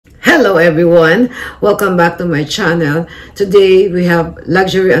Hello everyone, welcome back to my channel. Today we have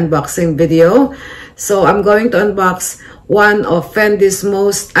luxury unboxing video. So I'm going to unbox one of Fendi's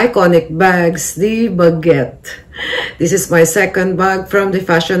most iconic bags, the Baguette. This is my second bag from the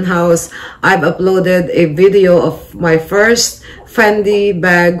fashion house. I've uploaded a video of my first Fendi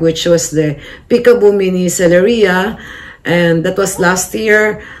bag, which was the PEEKABOO mini SELLERIA, and that was last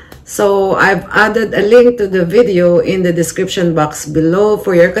year. So I've added a link to the video in the description box below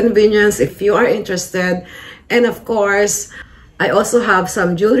for your convenience if you are interested. And of course, I also have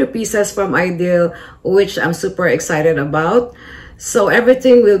some jewelry pieces from Idyl, which I'm super excited about. So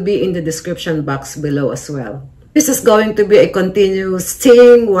everything will be in the description box below as well. This is going to be a continuous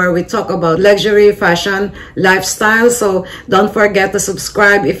thing where we talk about luxury, fashion, lifestyle. So don't forget to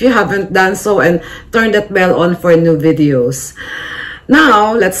subscribe if you haven't done so and turn that bell on for new videos.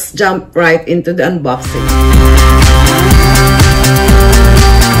 Now, let's jump right into the unboxing.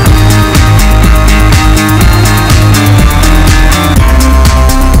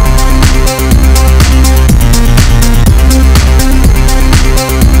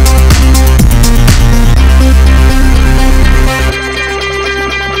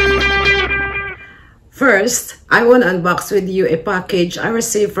 First, I want to unbox with you a package I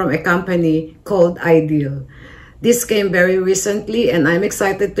received from a company called Idyl. This came very recently and I'm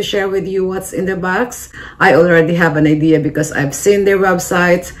excited to share with you what's in the box. I already have an idea because I've seen their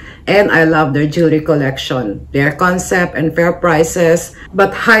website and I love their jewelry collection. Their concept and fair prices,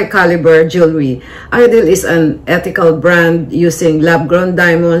 but high caliber jewelry. Idyl is an ethical brand using lab-grown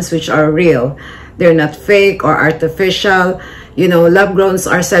diamonds which are real. They're not fake or artificial. You know, lab-growns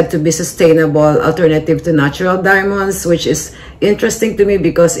are said to be sustainable alternative to natural diamonds, which is interesting to me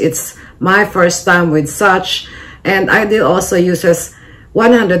because it's my first time with such. And Idyl also uses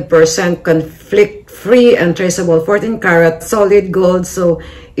 100% conflict-free and traceable 14-karat solid gold, so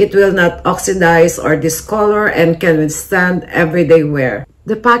it will not oxidize or discolor and can withstand everyday wear.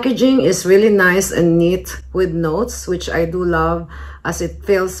 The packaging is really nice and neat with notes, which I do love as it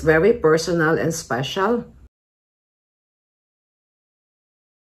feels very personal and special.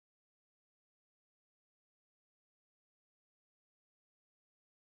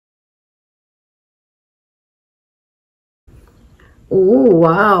 Oh,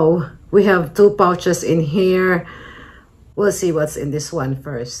 wow. We have two pouches in here. We'll see what's in this one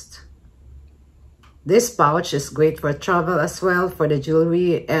first. This pouch is great for travel as well, for the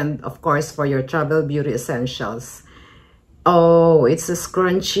jewelry, and of course for your travel beauty essentials. Oh, it's a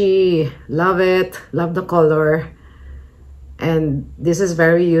scrunchie. Love it. Love the color. And this is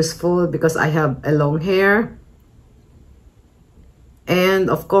very useful because I have a long hair. And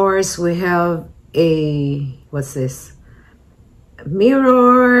of course we have a, what's this?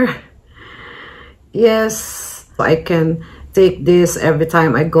 Mirror. Yes, I can take this every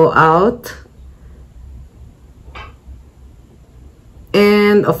time I go out.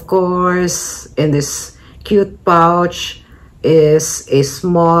 And of course, in this cute pouch is a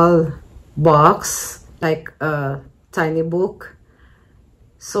small box, like a tiny book.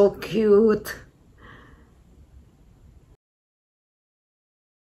 So cute.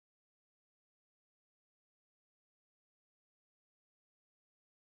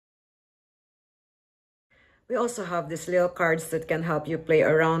 We also have these little cards that can help you play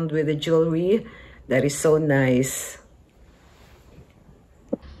around with the jewelry. That is so nice.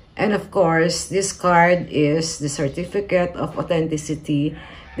 And of course, this card is the certificate of authenticity.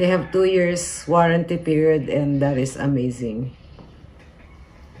 They have 2 years warranty period and that is amazing.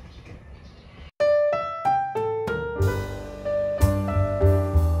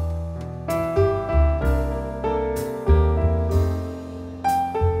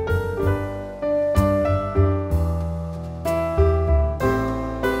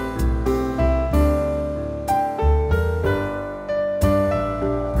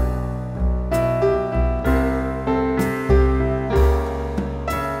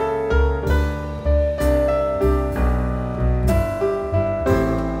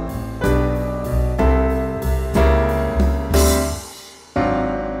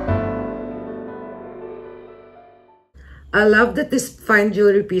 I love that these fine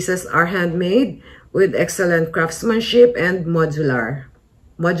jewelry pieces are handmade with excellent craftsmanship and modular.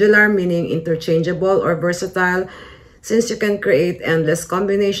 Modular meaning interchangeable or versatile, since you can create endless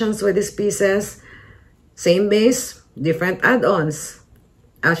combinations with these pieces. Same base, different add-ons.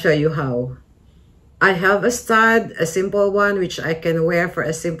 I'll show you how. I have a stud, a simple one which I can wear for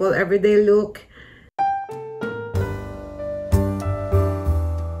a simple everyday look.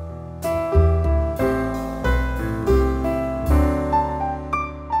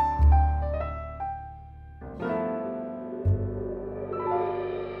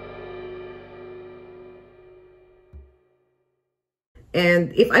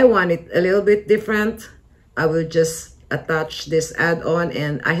 And if I want it a little bit different, I will just attach this add-on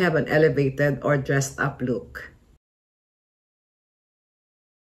and I have an elevated or dressed up look.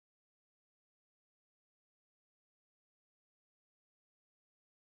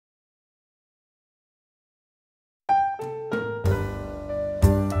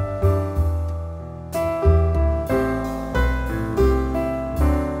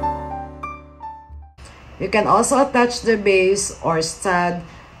 You can also attach the base or stud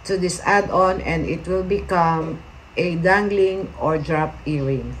to this add-on and it will become a dangling or drop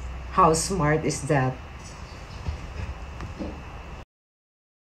earring. How smart is that?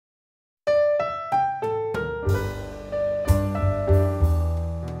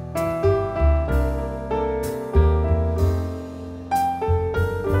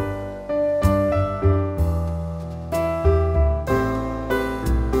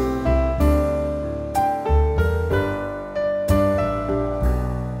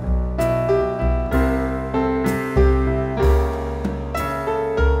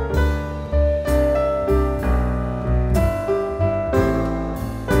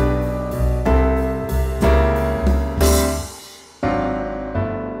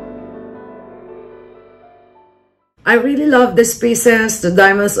 I really love these pieces. The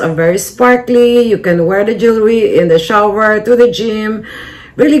diamonds are very sparkly. You can wear the jewelry in the shower, to the gym.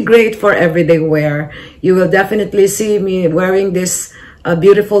 Really great for everyday wear. You will definitely see me wearing these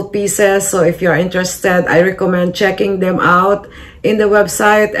beautiful pieces. So if you're interested, I recommend checking them out in the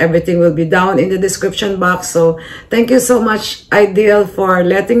website. Everything will be down in the description box. So thank you so much, Idyl, for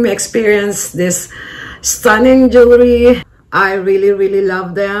letting me experience this stunning jewelry. I really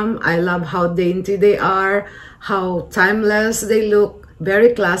love them. I love how dainty they are, how timeless they look,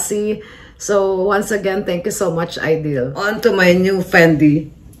 very classy. So once again, thank you so much, Idyl. On to my new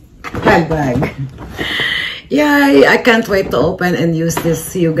Fendi handbag. Yay! I can't wait to open and use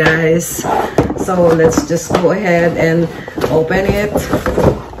this, you guys. So let's just go ahead and open it.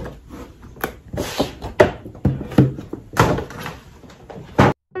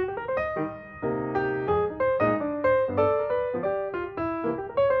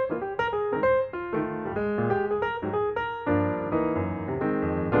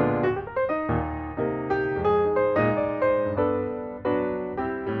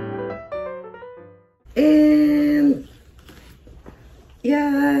 And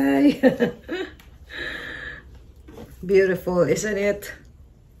yay! Beautiful, isn't it?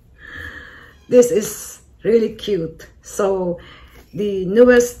 This is really cute. So the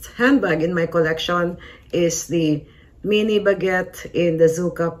newest handbag in my collection is the mini baguette in the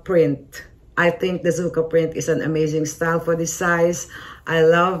Zucca print. I think the Zucca print is an amazing style for this size. I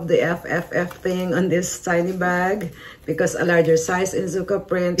love the FFF thing on this tiny bag because a larger size in Zucca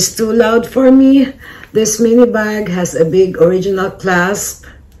print is too loud for me. This mini bag has a big original clasp,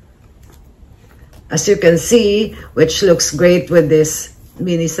 as you can see, which looks great with this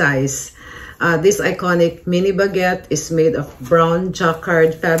mini size. This iconic mini baguette is made of brown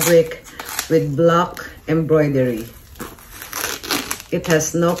jacquard fabric with block embroidery. It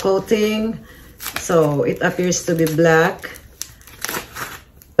has no coating, so it appears to be black,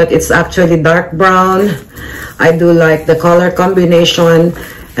 but it's actually dark brown. I do like the color combination,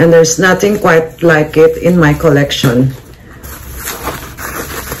 and there's nothing quite like it in my collection.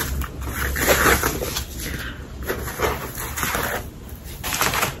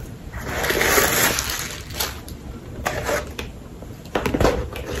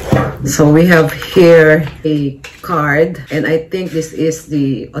 So we have here a card, and I think this is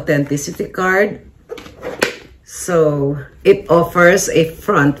the authenticity card. So it offers a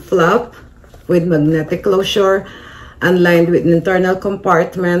front flap with magnetic closure and lined with an internal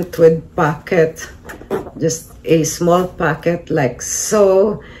compartment with pocket, just a small pocket like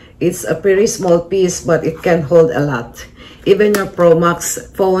so. It's a pretty small piece, but it can hold a lot. Even your Pro Max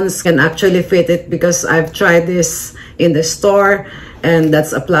phones can actually fit it because I've tried this in the store, and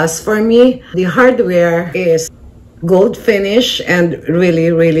that's a plus for me. The hardware is gold finish and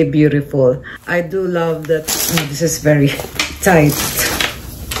really beautiful. I do love that. Oh, this is very tight.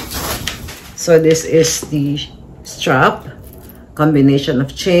 So this is the strap, combination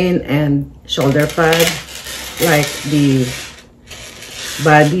of chain and shoulder pad, like the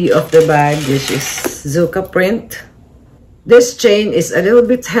body of the bag, which is Zucca print. This chain is a little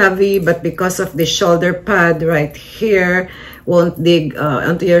bit heavy, but because of the shoulder pad right here, won't dig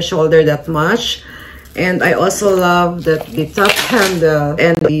onto your shoulder that much. And I also love that the top handle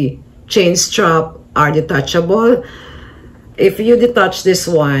and the chain strap are detachable. If you detach this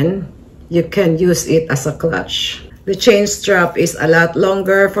one, you can use it as a clutch. The chain strap is a lot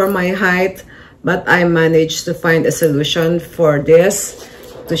longer for my height, but I managed to find a solution for this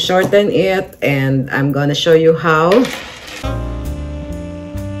to shorten it, and I'm gonna show you how.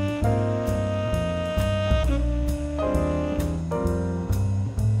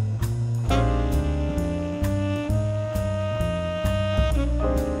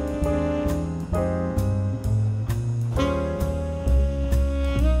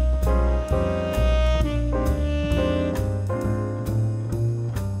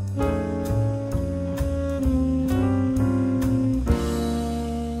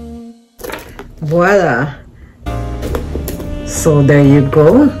 Voila! So there you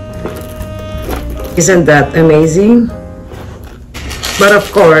go. Isn't that amazing? But of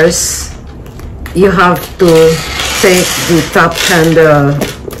course, you have to take the top handle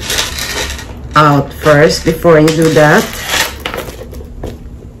out first before you do that.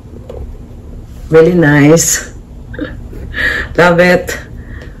 Really nice. Love it.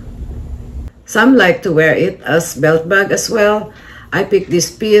 Some like to wear it as belt bag as well. I picked this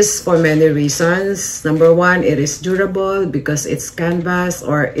piece for many reasons. Number one, it is durable because it's canvas,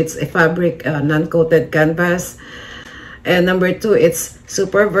 or it's a fabric non-coated canvas. And number two, it's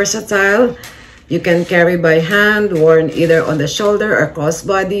super versatile. You can carry by hand, worn either on the shoulder or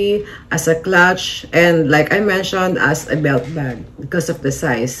crossbody, as a clutch, and like I mentioned, as a belt bag because of the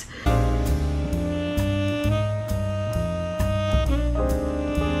size.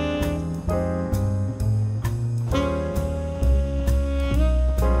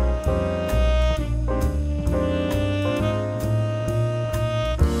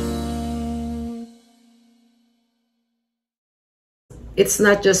 It's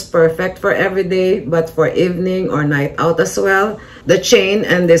not just perfect for every day, but for evening or night out as well. The chain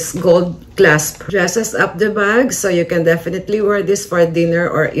and this gold clasp dresses up the bag, so you can definitely wear this for dinner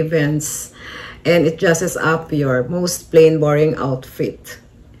or events. And it dresses up your most plain, boring outfit.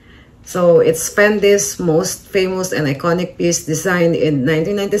 So it's Fendi's most famous and iconic piece, designed in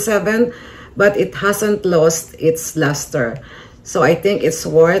 1997, but it hasn't lost its luster. So I think it's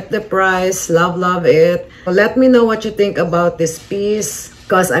worth the price. Love it. Let me know what you think about this piece,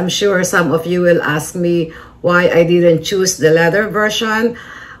 because I'm sure some of you will ask me why I didn't choose the leather version.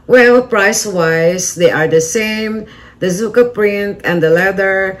 Well, price-wise, they are the same. The Zucca print and the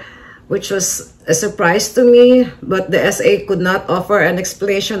leather, which was a surprise to me, but the SA could not offer an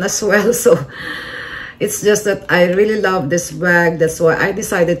explanation as well. So it's just that I really love this bag. That's why I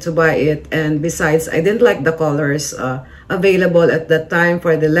decided to buy it. And besides, I didn't like the colors available at that time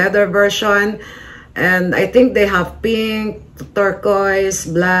for the leather version. And I think they have pink, turquoise,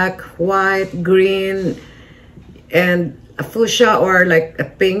 black, white, green, and a fuchsia, or like a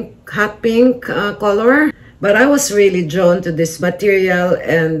pink, hot pink color. But I was really drawn to this material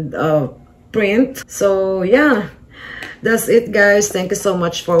and print. So yeah, that's it, guys. Thank you so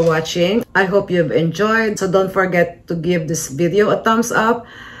much for watching. I hope you've enjoyed. So don't forget to give this video a thumbs up.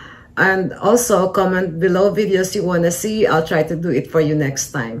 And also comment below videos you want to see. I'll try to do it for you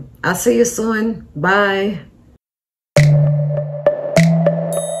next time. I'll see you soon. Bye.